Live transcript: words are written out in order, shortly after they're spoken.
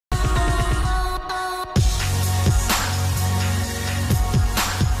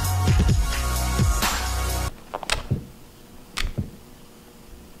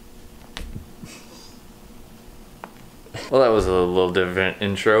Well, that was a little different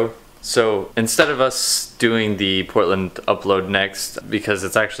intro. So instead of us doing the Portland upload next, because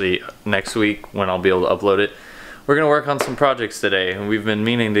it's actually next week when I'll be able to upload it, we're gonna work on some projects today, and we've been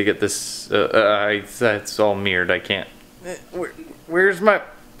meaning to get this. It's all mirrored. I can't. Where's my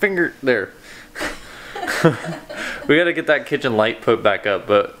finger? There. We gotta get that kitchen light put back up,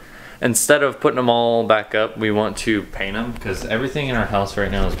 but instead of putting them all back up, we want to paint them because everything in our house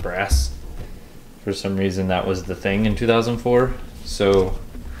right now is brass. For some reason, that was the thing in 2004. So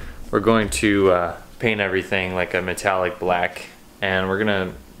we're going to paint everything like a metallic black, and we're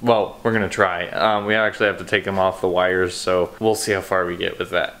gonna try. We actually have to take them off the wires, so we'll see how far we get with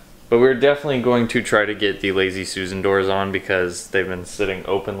that. But we're definitely going to try to get the Lazy Susan doors on because they've been sitting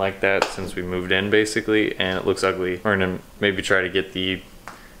open like that since we moved in, basically, and it looks ugly. We're gonna maybe try to get the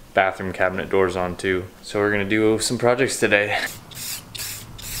bathroom cabinet doors on too. So we're gonna do some projects today.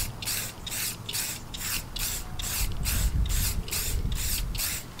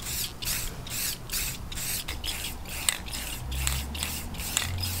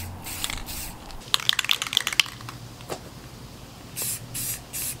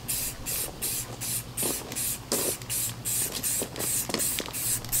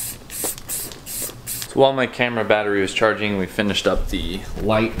 So while my camera battery was charging, we finished up the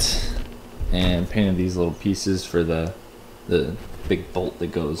light and painted these little pieces for the big bolt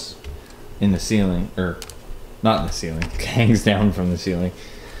that goes in the ceiling, or not in the ceiling, hangs down from the ceiling.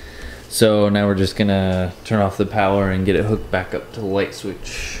 So now we're just gonna turn off the power and get it hooked back up to the light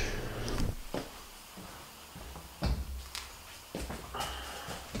switch.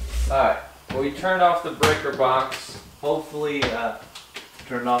 Alright, well, we turned off the breaker box. Hopefully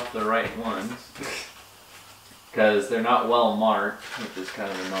turned off the right ones. Because they're not well marked, which is kind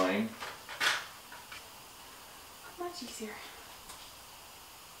of annoying. Much easier.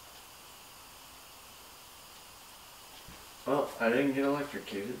 Well, I didn't get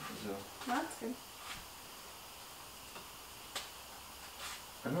electrocuted, so... Well, that's good.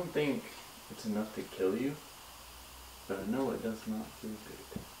 I don't think it's enough to kill you, but I know it does not feel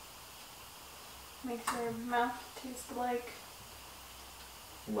good. Makes your mouth taste like...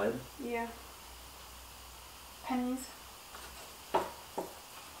 Lead? Yeah. Pennies.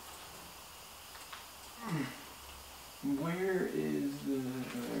 Where is the...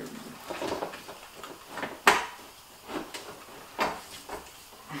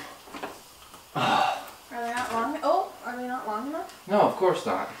 Are they not long? Oh, are they not long enough? No, of course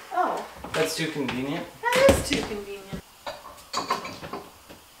not. Oh. That's too convenient. That is too convenient.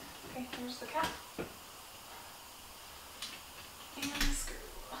 Okay, here's the cap. And the screw.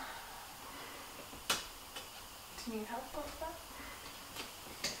 Do you need help with that?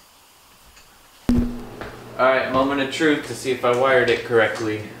 Alright, moment of truth to see if I wired it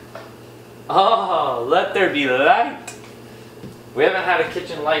correctly. Oh, let there be light! We haven't had a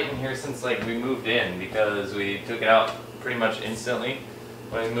kitchen light in here since like we moved in because we took it out pretty much instantly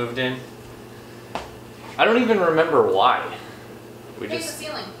when we moved in. I don't even remember why. We Paint just... the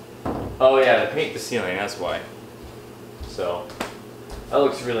ceiling. Oh yeah, to paint the ceiling, that's why. So, that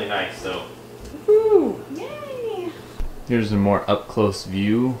looks really nice though. Woo! Yay! Here's a more up-close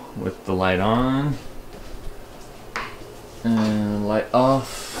view with the light on. And light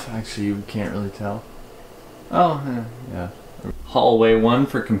off. Actually, you can't really tell. Oh, yeah. Hallway one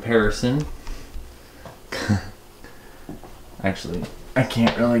for comparison. Actually, I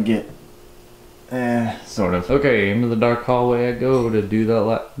can't really get... sort of. Okay, into the dark hallway I go to do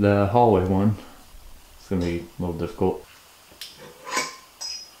the hallway one. It's gonna be a little difficult.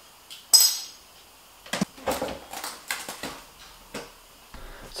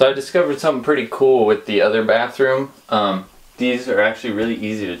 So I discovered something pretty cool with the other bathroom. These are actually really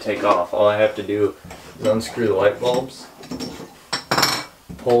easy to take off. All I have to do is unscrew the light bulbs,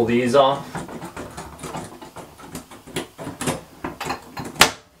 pull these off,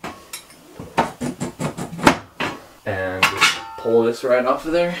 and just pull this right off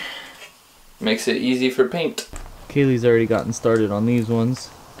of there. Makes it easy for paint. Kaylee's already gotten started on these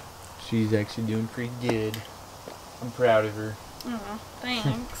ones. She's actually doing pretty good. I'm proud of her. Oh,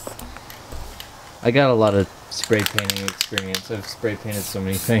 thanks. I got a lot of spray painting experience. I've spray painted so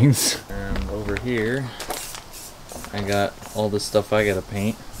many things. And over here, I got all the stuff I gotta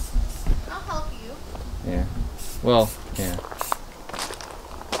paint. I'll help you. Yeah. Well, yeah.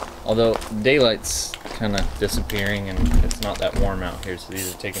 Although daylight's kind of disappearing and it's not that warm out here, so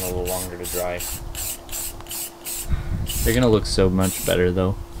these are taking a little longer to dry. They're gonna look so much better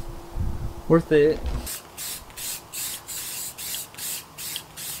though. Worth it.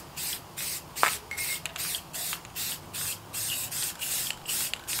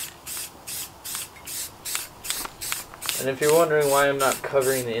 And if you're wondering why I'm not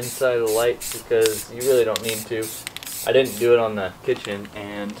covering the inside of the light, because you really don't need to. I didn't do it on the kitchen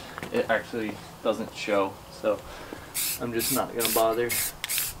and it actually doesn't show, so I'm just not gonna bother.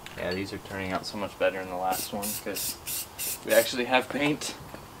 Yeah, these are turning out so much better than the last one because we actually have paint.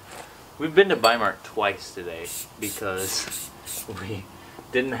 We've been to Bimart twice today because we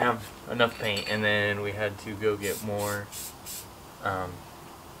didn't have enough paint and then we had to go get more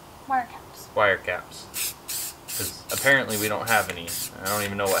wire caps. Because apparently we don't have any. I don't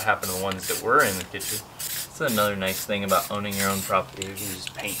even know what happened to the ones that were in the kitchen. That's another nice thing about owning your own property. You can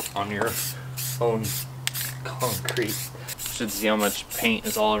just paint on your own concrete. Should see how much paint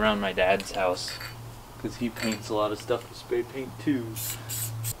is all around my dad's house. Because he paints a lot of stuff with spray paint too.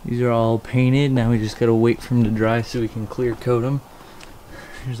 These are all painted. Now we just gotta wait for them to dry so we can clear coat them.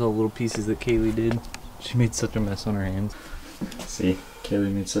 Here's all the little pieces that Kaylee did. She made such a mess on her hands. See,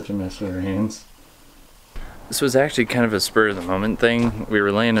 Kaylee made such a mess with her hands. This was actually kind of a spur of the moment thing. We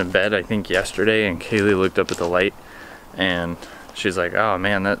were laying in bed, I think yesterday, and Kaylee looked up at the light and she's like, oh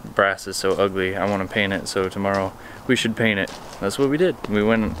man, that brass is so ugly. I want to paint it, so tomorrow we should paint it. That's what we did. We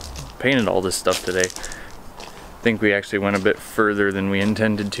went and painted all this stuff today. I think we actually went a bit further than we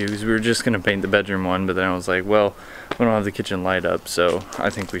intended to because we were just going to paint the bedroom one, but then I was like, well, we don't have the kitchen light up, so I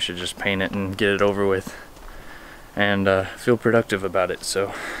think we should just paint it and get it over with and feel productive about it.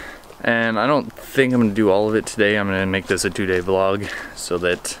 So. And I don't think I'm going to do all of it today. I'm going to make this a 2-day vlog so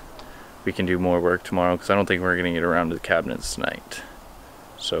that we can do more work tomorrow because I don't think we're going to get around to the cabinets tonight.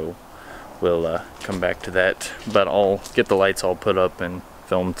 So we'll come back to that. But I'll get the lights all put up and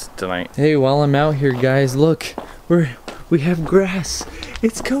filmed tonight. Hey, while I'm out here, guys, look. We have grass.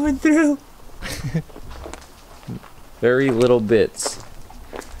 It's coming through. Very little bits.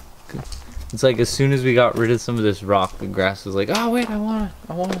 It's like as soon as we got rid of some of this rock, the grass was like, oh wait, I wanna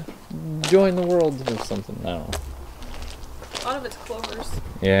join the world or something. I don't know. A lot of it's clovers.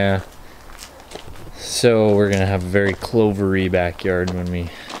 Yeah. So we're gonna have a very clovery backyard when we. No,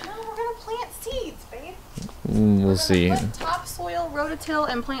 we're gonna plant seeds, babe. We'll see. Put topsoil, rototill,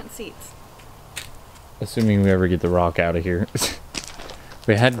 and plant seeds. Assuming we ever get the rock out of here.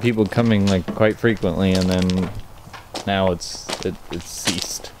 We had people coming like quite frequently, and then now it's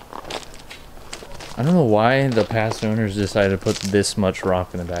ceased. I don't know why the past owners decided to put this much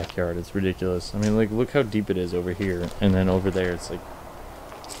rock in the backyard. It's ridiculous. I mean, like, look how deep it is over here, and then over there it's like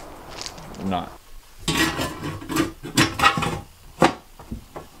not.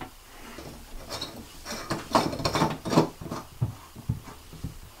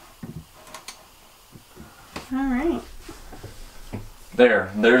 All right.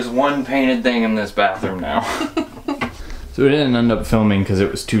 There's one painted thing in this bathroom now. So we didn't end up filming because it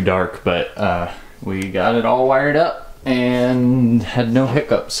was too dark, but we got it all wired up and had no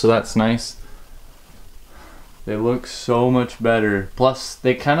hiccups, so that's nice. They look so much better. Plus,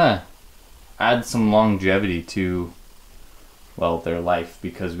 they kind of add some longevity to, well, their life,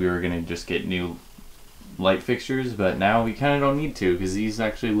 because we were going to just get new light fixtures, but now we kind of don't need to because these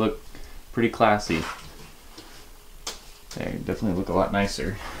actually look pretty classy. They definitely look a lot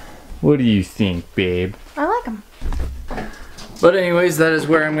nicer. What do you think, babe? I like them. But anyways, that is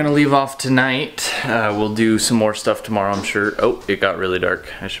where I'm going to leave off tonight. We'll do some more stuff tomorrow, I'm sure. Oh, it got really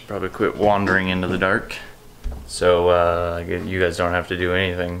dark. I should probably quit wandering into the dark. So you guys don't have to do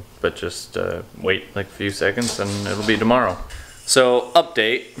anything, but just wait like a few seconds and it'll be tomorrow. So,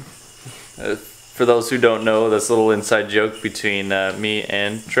 update. For those who don't know, this little inside joke between me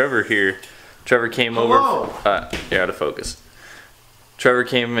and Trevor here. Trevor came over. You're out of focus. Trevor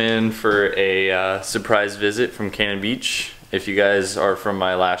came in for a surprise visit from Cannon Beach. If you guys are from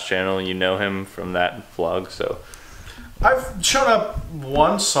my last channel, you know him from that vlog, so. I've shown up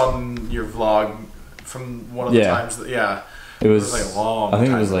once on your vlog from one of the times that, yeah. It was like a long I think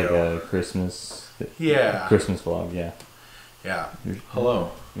time it was like ago. a Christmas. Yeah. Christmas vlog, yeah. Yeah.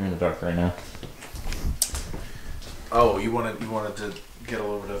 Hello. You're in the dark right now. Oh, you wanted to get a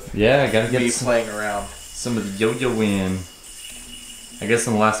little bit of I gotta get me playing around. Some of the yo-yoing. I guess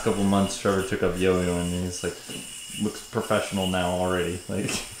in the last couple months, Trevor took up yo-yoing and he's like, looks professional now already. Like,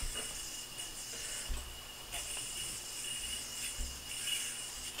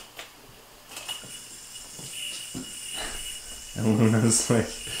 and Luna's like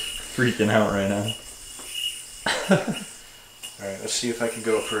freaking out right now. Alright, let's see if I can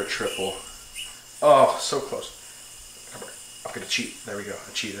go for a triple. Oh, so close. Come here. I'm gonna cheat. There we go.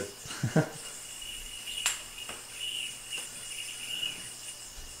 I cheated.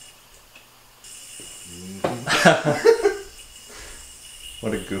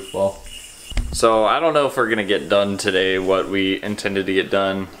 What a goofball. So I don't know if we're gonna get done today what we intended to get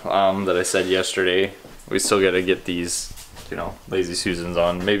done that I said yesterday we still got to get these, you know, Lazy Susans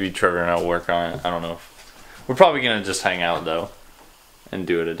on. Maybe Trevor and I'll work on it. I don't know. We're probably gonna just hang out though, and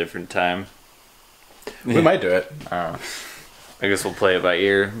do it a different time. We might do it. I guess we'll play it by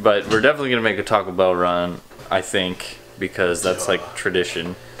ear, but we're definitely gonna make a Taco Bell run. I think because that's like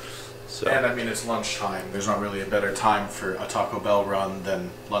tradition. So. And I mean, it's lunchtime. There's not really a better time for a Taco Bell run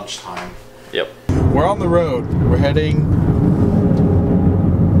than lunchtime. Yep. We're on the road. We're heading.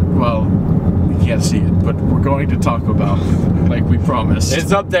 Well, you can't see it, but we're going to Taco Bell, like we promised.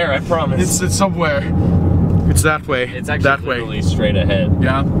 It's up there, I promise. It's somewhere. It's that way. It's actually that literally way. straight ahead.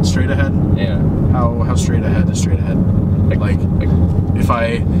 Yeah, straight ahead. Yeah. How straight ahead is straight ahead? Like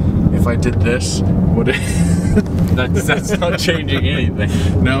if I did this, would it? That's not changing anything.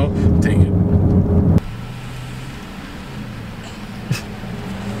 No, dang it.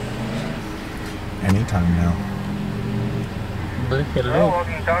 Anytime now. Hello,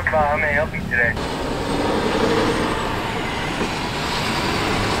 welcome to Taco Bell. How may I help you today?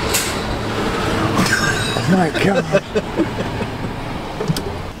 Oh my god.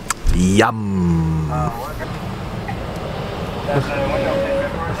 Yum. That's window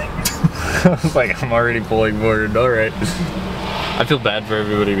please, thank you. I was like, I'm already pulling forward. Alright. I feel bad for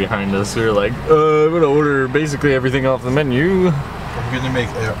everybody behind us. We're like, I'm gonna order basically everything off the menu. I'm gonna make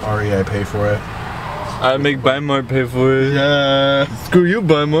REI pay for it. I make Bimart pay for it. Yeah. Screw you,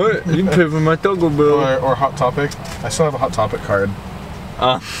 Bimart. You can pay for my Taco Bell. Or Hot Topic. I still have a Hot Topic card.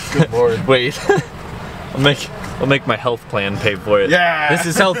 Good lord. Wait. I'll make my health plan pay for it. Yeah. This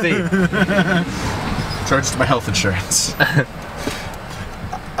is healthy. Charged to my health insurance.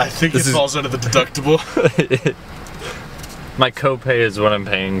 I think This it is- falls under the deductible. My copay is what I'm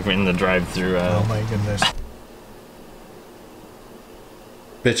paying in the drive-through. Oh my goodness.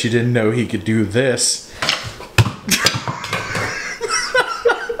 Bet you didn't know he could do this.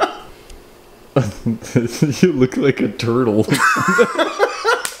 You look like a turtle.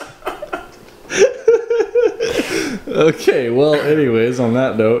 Okay, well, anyways, on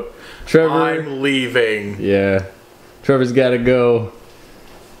that note, Trevor. I'm leaving. Yeah, Trevor's got to go.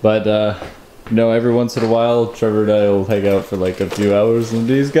 But, you know, every once in a while, Trevor and I will hang out for like a few hours, and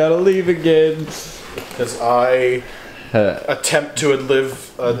he's got to leave again. Because I attempt to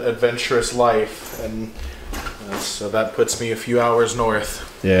live an adventurous life, and so that puts me a few hours north.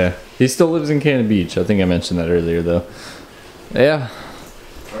 Yeah, he still lives in Cannon Beach. I think I mentioned that earlier, though. Yeah.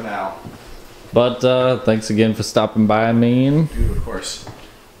 For now. But thanks again for stopping by, man. Dude, of course.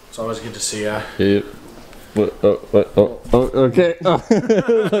 It's always good to see ya. Yep. What? Oh, okay.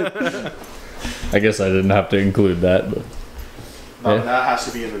 I guess I didn't have to include that, but. No, Yeah. that has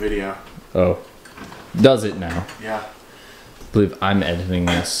to be in the video. Oh. Does it now? Yeah. I believe I'm editing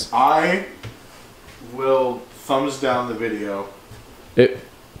this. I will thumbs down the video.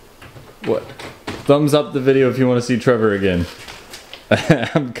 What? Thumbs up the video if you want to see Trevor again.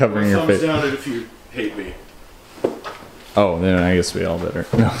 I'm covering your thumbs face. down it if you hate me. Oh, then I guess we all better.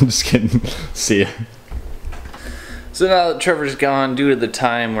 No, I'm just kidding. See ya. So now that Trevor's gone, due to the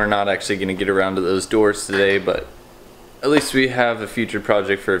time, we're not actually going to get around to those doors today, but at least we have a future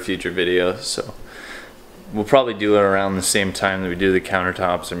project for a future video, so we'll probably do it around the same time that we do the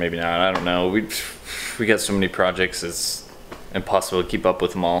countertops, or maybe not, I don't know. We got so many projects, it's impossible to keep up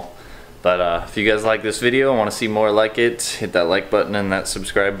with them all. But if you guys like this video and want to see more like it, hit that like button and that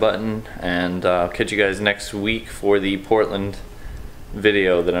subscribe button, and I'll catch you guys next week for the Portland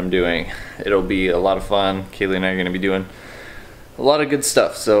video that I'm doing. It'll be a lot of fun. Kaylee and I are going to be doing a lot of good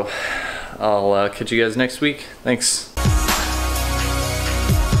stuff, so I'll catch you guys next week. Thanks.